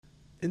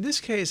In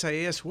this case, I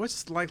asked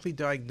what's the likely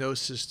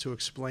diagnosis to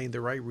explain the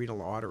right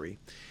renal artery.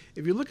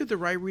 If you look at the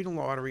right renal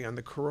artery on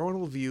the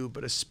coronal view,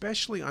 but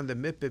especially on the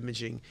MIP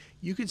imaging,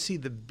 you can see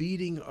the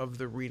beating of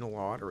the renal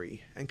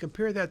artery. And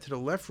compare that to the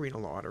left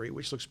renal artery,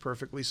 which looks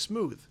perfectly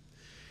smooth.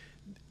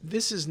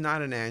 This is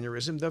not an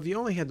aneurysm. Though if you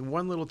only had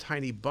one little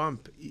tiny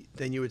bump,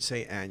 then you would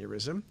say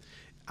aneurysm.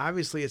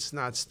 Obviously, it's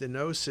not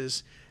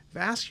stenosis.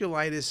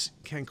 Vasculitis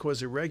can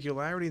cause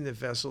irregularity in the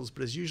vessels,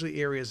 but is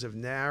usually areas of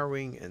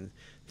narrowing and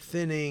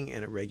thinning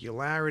and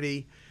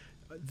irregularity.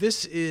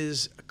 This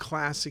is a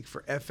classic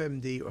for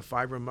FMD or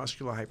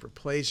fibromuscular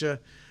hyperplasia.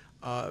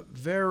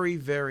 Very,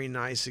 very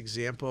nice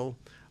example.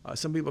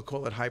 Some people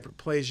call it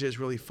hyperplasia. It's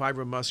really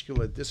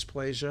fibromuscular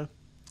dysplasia.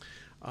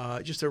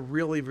 Just a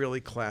really,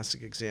 really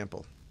classic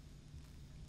example.